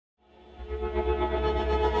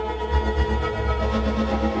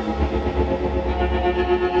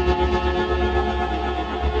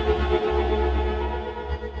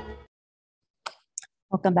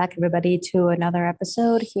Welcome back, everybody, to another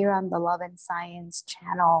episode here on the Love and Science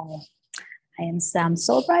channel. I am Sam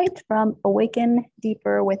SolBright from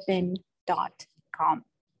awakendeeperwithin.com.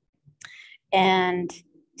 And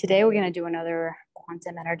today we're going to do another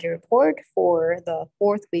quantum energy report for the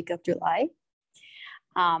 4th week of July.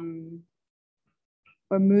 We're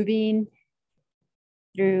moving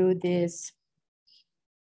through this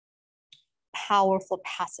powerful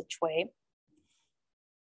passageway.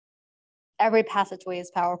 Every passageway is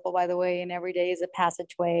powerful, by the way, and every day is a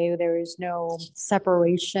passageway. There is no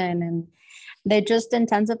separation, and they just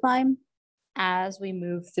intensify as we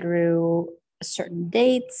move through certain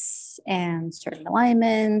dates and certain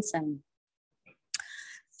alignments and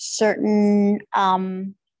certain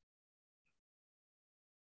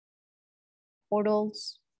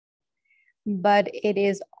portals. But it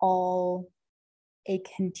is all a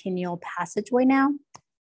continual passageway now.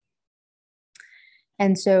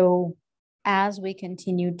 And so as we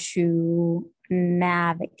continue to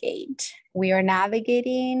navigate, we are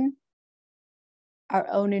navigating our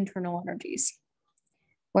own internal energies.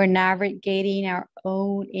 We're navigating our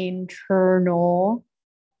own internal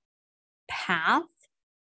path,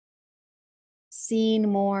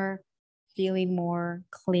 seeing more, feeling more,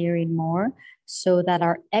 clearing more, so that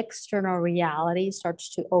our external reality starts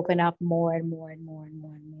to open up more and more and more and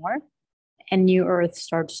more and more, and new earth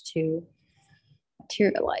starts to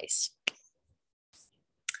materialize.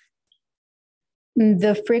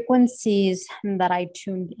 The frequencies that I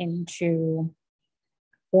tuned into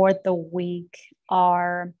for the week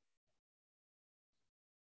are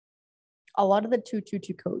a lot of the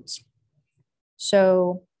 222 codes.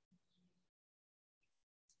 So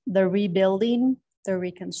the rebuilding, the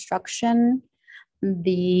reconstruction,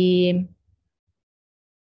 the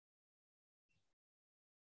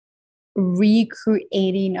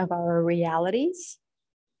recreating of our realities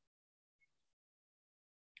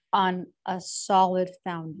on a solid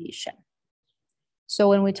foundation. So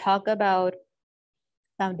when we talk about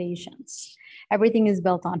foundations, everything is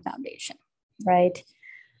built on foundation, right?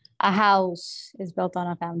 A house is built on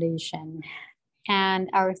a foundation, and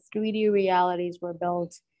our 3D realities were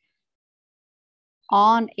built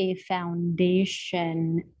on a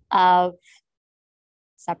foundation of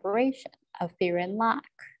separation, of fear and lack,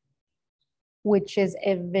 which is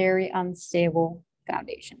a very unstable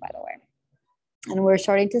foundation, by the way. And we're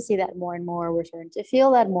starting to see that more and more. We're starting to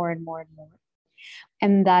feel that more and more and more.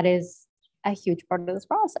 And that is a huge part of this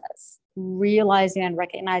process. Realizing and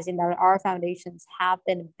recognizing that our foundations have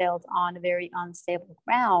been built on very unstable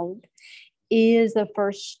ground is the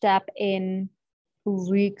first step in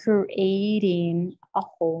recreating a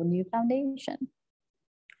whole new foundation.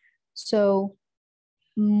 So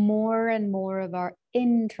more and more of our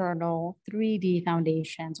internal 3D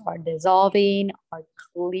foundations are dissolving, are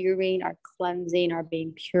clearing, are cleansing, are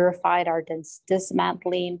being purified, are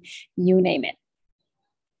dismantling, you name it.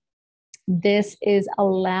 This is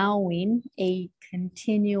allowing a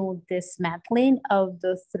continual dismantling of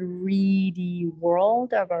the 3D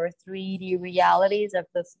world, of our 3D realities, of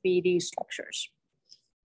the 3D structures.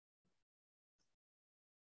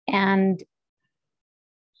 And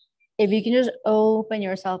if you can just open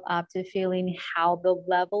yourself up to feeling how the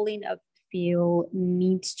leveling of field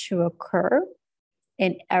needs to occur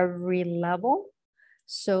in every level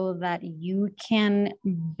so that you can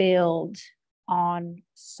build on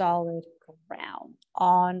solid ground,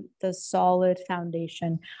 on the solid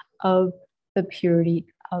foundation of the purity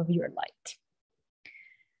of your light.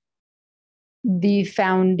 The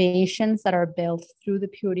foundations that are built through the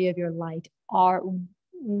purity of your light are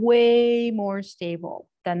way more stable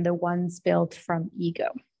than the ones built from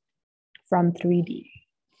ego, from 3D.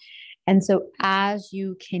 And so as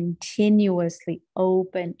you continuously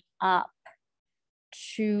open up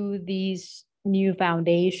to these new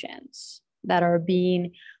foundations that are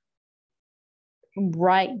being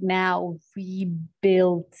right now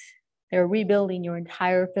rebuilt, they're rebuilding your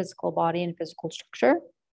entire physical body and physical structure,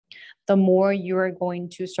 the more you're going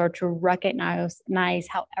to start to recognize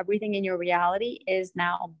how everything in your reality is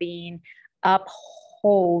now being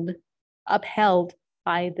upheld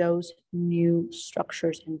by those new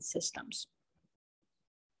structures and systems.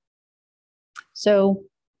 So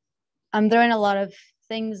I'm throwing a lot of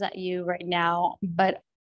things at you right now, but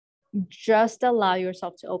just allow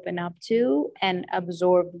yourself to open up to and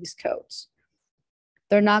absorb these codes.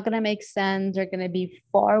 They're not going to make sense. They're going to be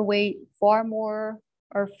far more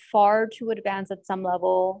or far too advanced at some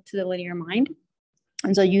level to the linear mind.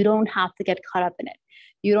 And so you don't have to get caught up in it.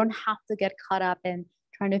 You don't have to get caught up in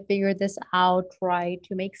trying to figure this out, try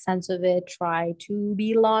to make sense of it, try to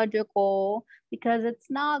be logical, because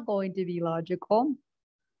it's not going to be logical.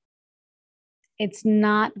 it's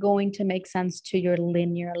not going to make sense to your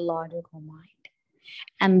linear logical mind.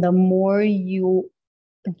 And the more you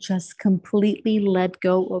just completely let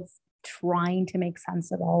go of trying to make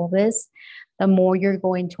sense of all of this, the more you're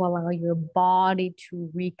going to allow your body to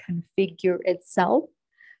reconfigure itself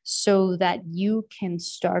so that you can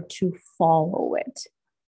start to follow it.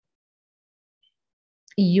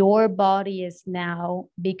 Your body is now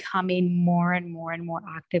becoming more and more and more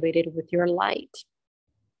activated with your light.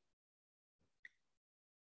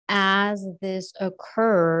 As this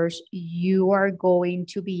occurs, you are going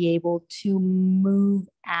to be able to move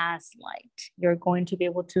as light. You're going to be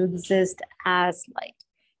able to exist as light.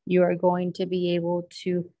 You are going to be able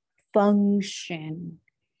to function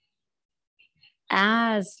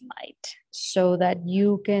as light so that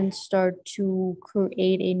you can start to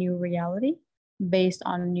create a new reality based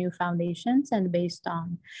on new foundations and based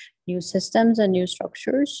on new systems and new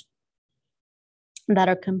structures that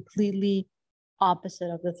are completely opposite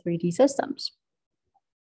of the 3D systems.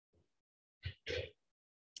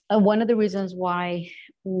 One of the reasons why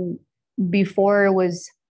before it was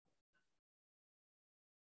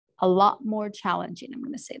a lot more challenging, I'm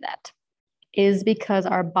going to say that, is because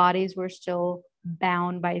our bodies were still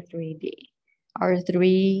bound by 3D.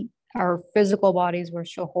 Our physical bodies were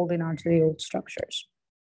still holding on to the old structures.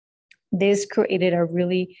 This created a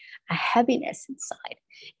heaviness inside.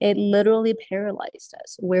 It literally paralyzed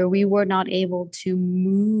us, where we were not able to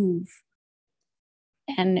move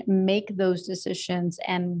and make those decisions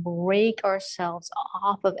and break ourselves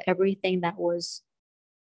off of everything that was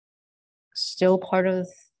still part of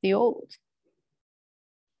the old.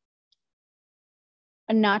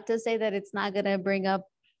 And not to say that it's not going to bring up,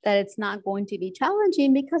 that it's not going to be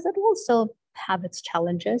challenging, because it will still have its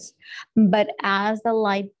challenges. But as the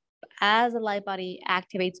light body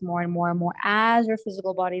activates more and more and more, as your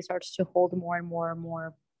physical body starts to hold more and more and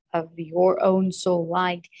more of your own soul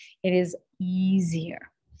light, it is easier.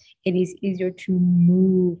 It is easier to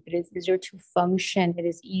move. It is easier to function. It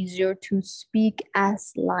is easier to speak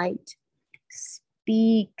as light.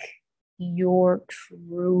 Speak your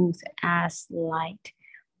truth as light.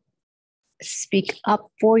 Speak up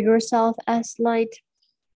for yourself as light.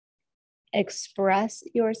 Express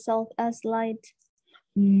yourself as light.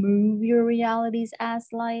 Move your realities as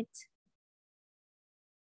light.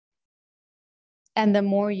 And the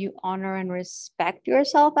more you honor and respect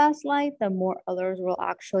yourself as light, the more others will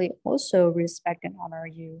actually also respect and honor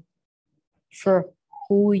you for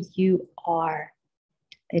who you are.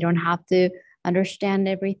 They don't have to understand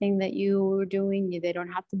everything that you are doing. They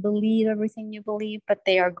don't have to believe everything you believe, but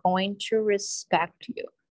they are going to respect you.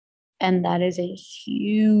 And that is a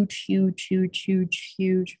huge, huge, huge, huge,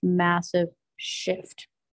 huge, massive shift.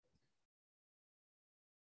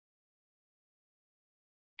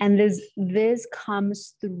 And this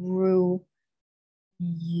comes through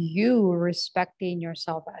you respecting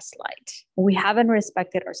yourself as light. We haven't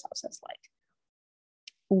respected ourselves as light.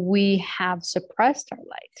 We have suppressed our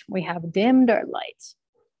light. We have dimmed our light.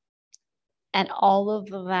 And all of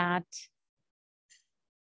that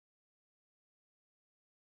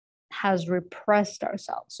has repressed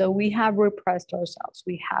ourselves. So we have repressed ourselves.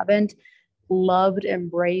 We haven't loved,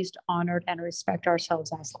 embraced, honored, and respect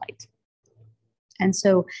ourselves as light. And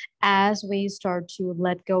so as we start to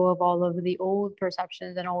let go of all of the old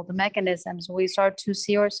perceptions and all the mechanisms, we start to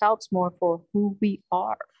see ourselves more for who we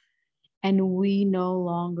are. And we no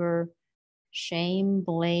longer shame,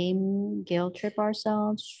 blame, guilt trip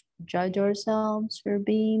ourselves, judge ourselves for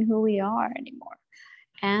being who we are anymore,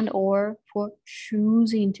 and or for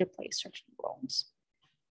choosing to play certain roles.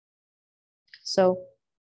 So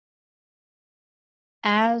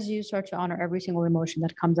as you start to honor every single emotion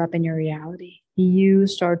that comes up in your reality, you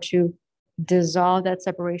start to dissolve that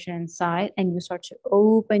separation inside, and you start to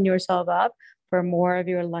open yourself up for more of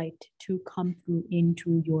your light to come through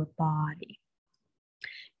into your body.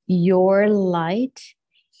 Your light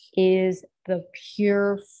is the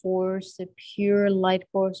pure force, the pure light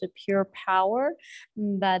force, the pure power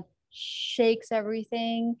that shakes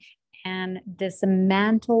everything and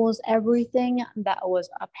dismantles everything that was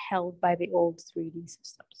upheld by the old 3D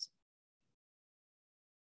systems.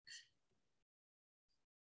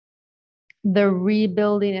 The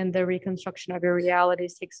rebuilding and the reconstruction of your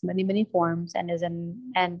realities takes many, many forms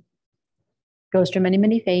and goes through many,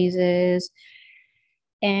 many phases,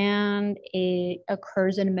 and it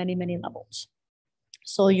occurs in many, many levels.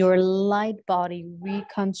 So your light body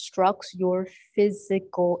reconstructs your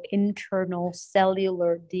physical, internal,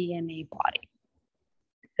 cellular DNA body.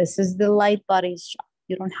 This is the light body's job.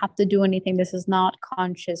 You don't have to do anything. This is not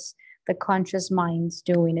the conscious mind's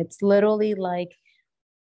doing. It's literally like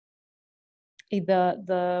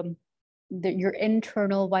the your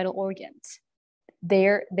internal vital organs.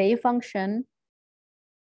 They function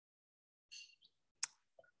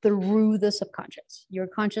through the subconscious. Your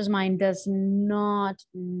conscious mind does not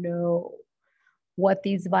know what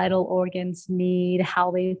these vital organs need, how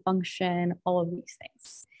they function, all of these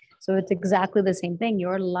things. So it's exactly the same thing.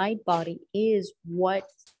 Your light body is what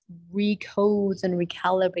recodes and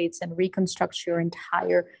recalibrates and reconstructs your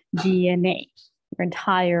entire DNA, your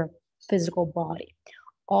entire physical body.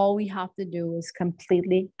 All we have to do is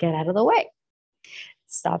completely get out of the way.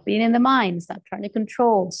 Stop being in the mind, stop trying to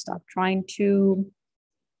control, stop trying to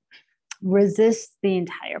resist the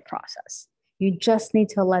entire process. You just need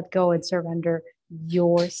to let go and surrender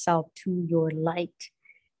yourself to your light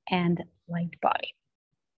and light body.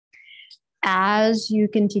 As you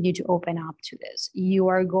continue to open up to this, you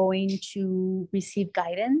are going to receive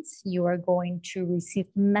guidance. You are going to receive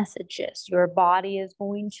messages. Your body is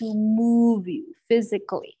going to move you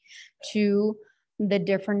physically to the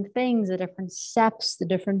different things, the different steps, the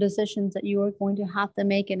different decisions that you are going to have to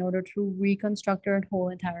make in order to reconstruct your whole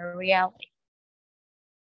entire reality.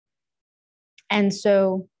 And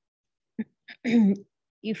so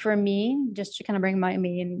for me, just to kind of bring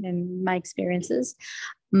me and my experiences,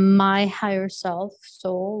 my higher self,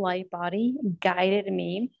 soul, light body guided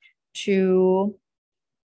me to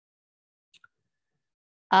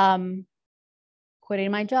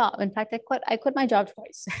quitting my job. In fact, I quit my job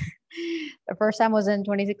twice. The first time was in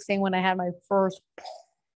 2016 when I had my first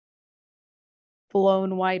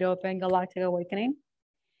blown wide open galactic awakening.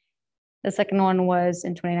 The second one was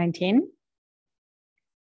in 2019.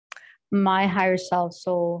 My higher self,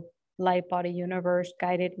 soul, light body, universe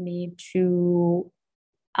guided me to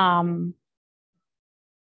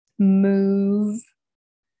move,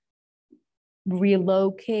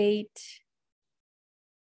 relocate,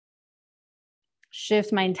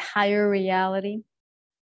 shift my entire reality.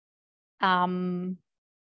 And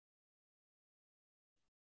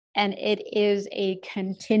it is a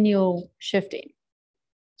continual shifting.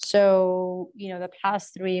 So, the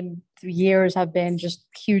past 3 years have been just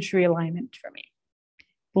huge realignment for me.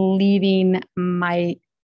 Leaving my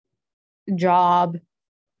job,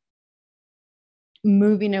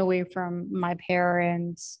 moving away from my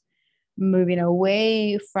parents, moving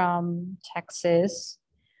away from Texas,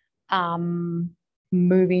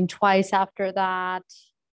 moving twice after that,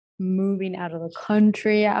 moving out of the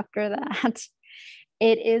country after that.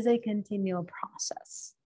 It is a continual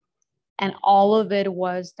process. And all of it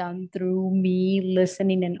was done through me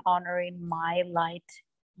listening and honoring my light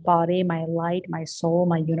body, my light, my soul,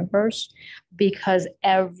 my universe, because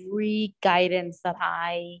every guidance that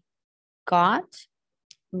I got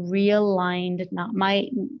realigned, it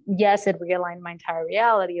realigned my entire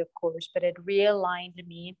reality, of course, but it realigned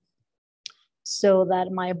me so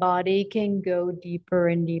that my body can go deeper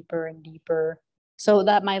and deeper and deeper, so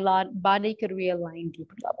that my body could realign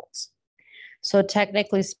deeper levels. So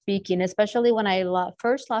technically speaking, especially when I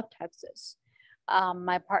first left Texas,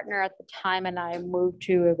 my partner at the time and I moved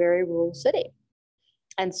to a very rural city.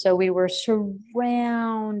 And so we were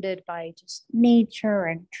surrounded by just nature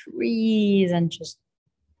and trees and just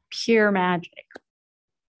pure magic.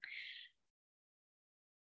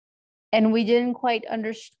 And we didn't quite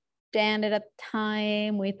understand it at the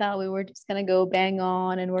time. We thought we were just going to go bang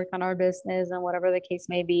on and work on our business and whatever the case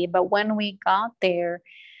may be. But when we got there,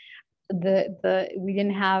 we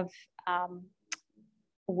didn't have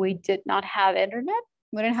we did not have internet.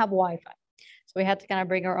 We didn't have Wi-Fi. So we had to kind of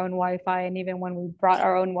bring our own Wi-Fi. And even when we brought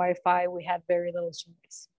our own Wi-Fi, we had very little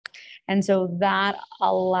service. And so that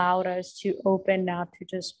allowed us to open up to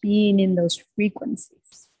just being in those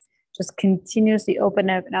frequencies, just continuously open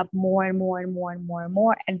up more and more and more and more and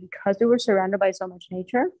more. And because we were surrounded by so much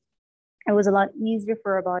nature, it was a lot easier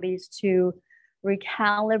for our bodies to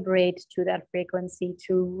recalibrate to that frequency,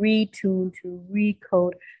 to retune, to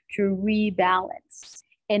recode, to rebalance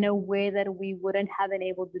in a way that we wouldn't have been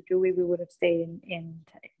able to do if we would have stayed in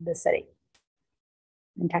the city,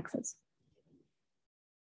 in Texas.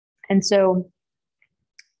 And so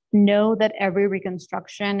know that every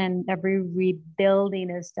reconstruction and every rebuilding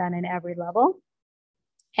is done in every level.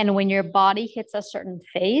 And when your body hits a certain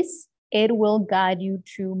phase, it will guide you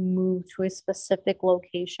to move to a specific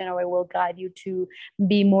location, or it will guide you to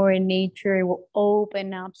be more in nature. It will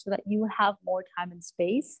open up so that you have more time and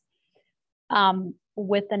space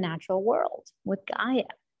with the natural world, with Gaia.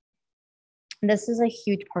 And this is a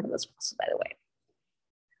huge part of this process, by the way.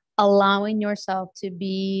 Allowing yourself to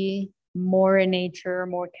be more in nature,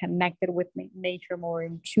 more connected with nature, more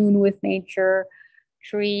in tune with nature,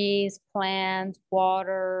 trees, plants,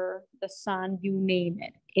 water, the sun, you name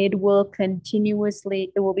it. It will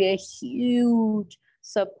be a huge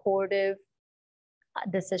supportive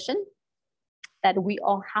decision that we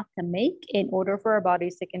all have to make in order for our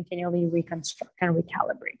bodies to continually reconstruct and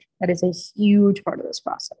recalibrate. That is a huge part of this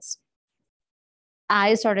process.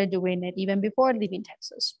 I started doing it even before leaving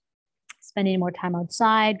Texas, spending more time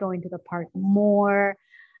outside, going to the park more,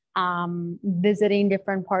 visiting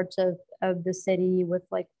different parts of the city with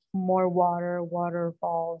like more water,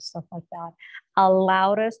 waterfalls, stuff like that,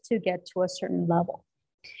 allowed us to get to a certain level.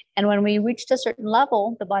 And when we reached a certain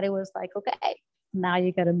level, the body was like, okay, now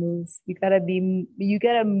you got to move. You got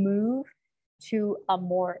to move to a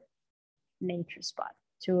more nature spot,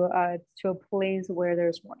 to a place where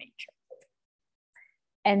there's more nature.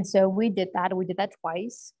 And so we did that. We did that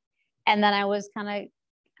twice. And then I was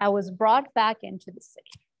brought back into the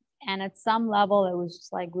city. And at some level, it was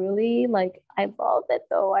just like, really, like, I love it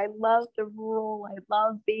though. I love the rural. I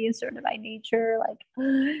love being surrounded by nature. Like,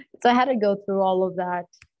 so I had to go through all of that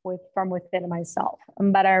from within myself.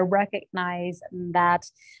 But I recognized that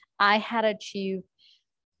I had achieved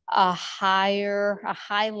a higher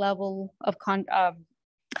level of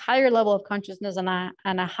consciousness and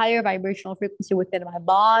a higher vibrational frequency within my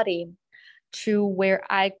body, to where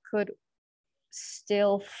I could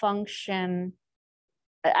still function.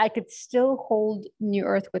 I could still hold New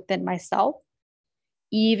Earth within myself,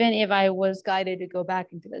 even if I was guided to go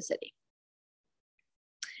back into the city.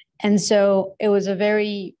 And so it was a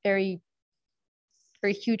very, very,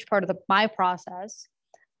 very huge part of my process,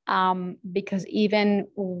 because even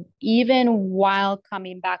while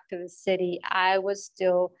coming back to the city, I was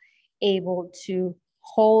still able to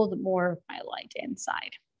hold more of my light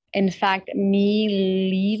inside. In fact, me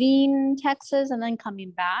leaving Texas and then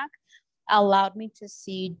coming back allowed me to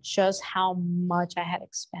see just how much I had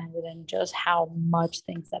expanded and just how much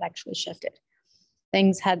things had actually shifted.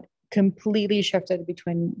 Things had completely shifted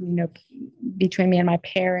between me and my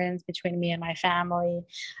parents, between me and my family.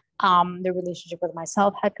 The relationship with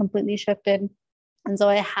myself had completely shifted. And so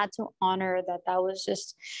I had to honor that was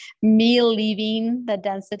just me leaving the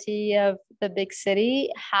density of the big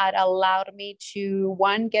city had allowed me to,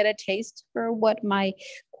 one, get a taste for what my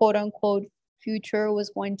quote unquote future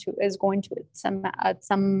is going to at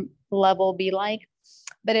some level be like.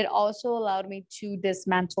 But it also allowed me to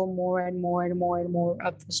dismantle more and more and more and more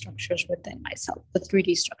of the structures within myself, the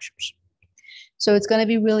 3D structures. So it's going to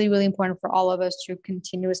be really, really important for all of us to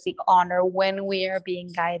continuously honor when we are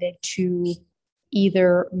being guided to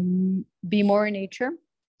either be more in nature,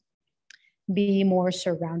 be more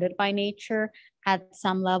surrounded by nature. At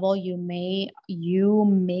some level, you may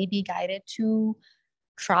be guided to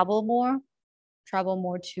travel more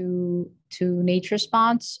to nature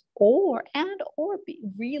spots, or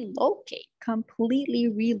completely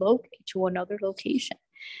relocate to another location.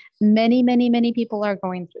 Many people are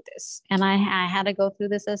going through this, and I had to go through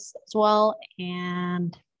this as well.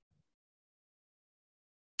 And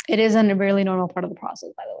it is a really normal part of the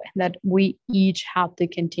process, by the way, that we each have to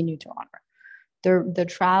continue to honor. The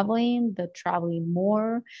traveling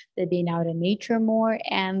more, the being out in nature more,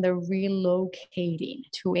 and the relocating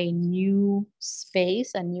to a new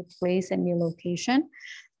space, a new place, a new location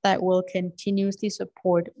that will continuously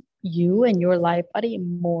support you and your life body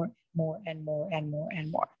more and more and more and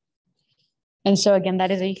more. And so again, that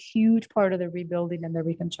is a huge part of the rebuilding and the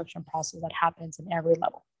reconstruction process that happens in every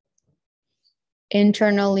level.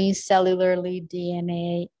 Internally, cellularly,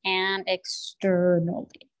 DNA, and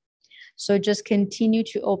externally. So just continue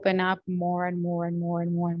to open up more and more and more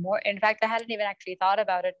and more and more. In fact, I hadn't even actually thought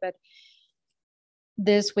about it, but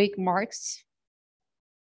this week marks,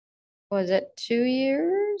 was it 2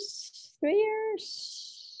 years? 3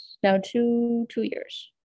 years? No, 2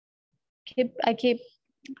 years.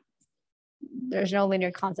 There's no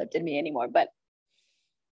linear concept in me anymore, but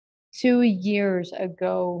 2 years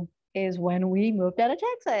ago is when we moved out of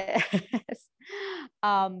Texas,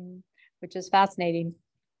 which is fascinating.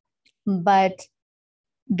 But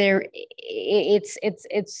it's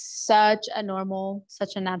such a natural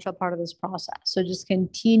part of this process. So just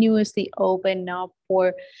continuously open up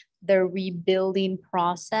for the rebuilding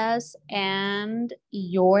process and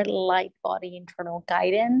your light body internal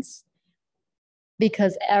guidance,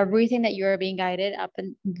 because everything that you're being guided up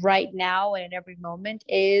and right now and in every moment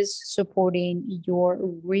is supporting your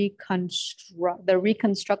the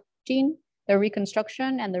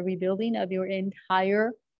reconstruction and the rebuilding of your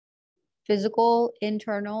entire physical,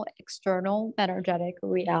 internal, external, energetic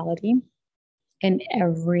reality in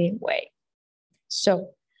every way.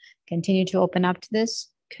 So continue to open up to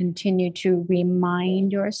this. Continue to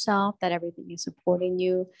remind yourself that everything is supporting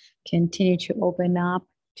you. Continue to open up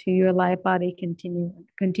to your light body.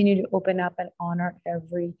 Continue to open up and honor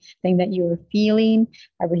everything that you're feeling,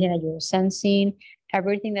 everything that you're sensing,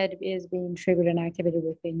 Everything that is being triggered and activated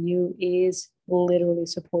within you is literally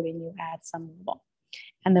supporting you at some level.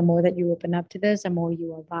 And the more that you open up to this, the more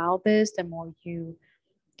you allow this, the more you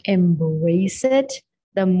embrace it,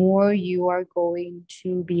 the more you are going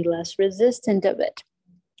to be less resistant of it.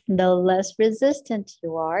 The less resistant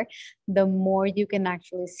you are, the more you can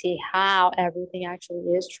actually see how everything actually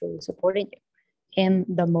is truly supporting you in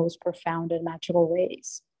the most profound and magical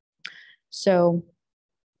ways. So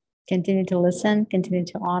continue to listen, continue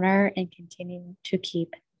to honor, and continue to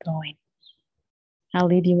keep going. I'll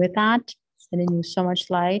leave you with that, sending you so much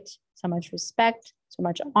light, so much respect, so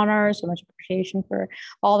much honor, so much appreciation for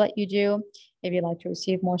all that you do. If you'd like to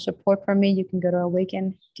receive more support from me, you can go to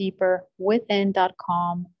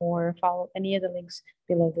awakendeeperwithin.com or follow any of the links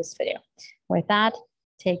below this video. With that,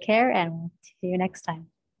 take care and we'll see you next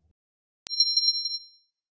time.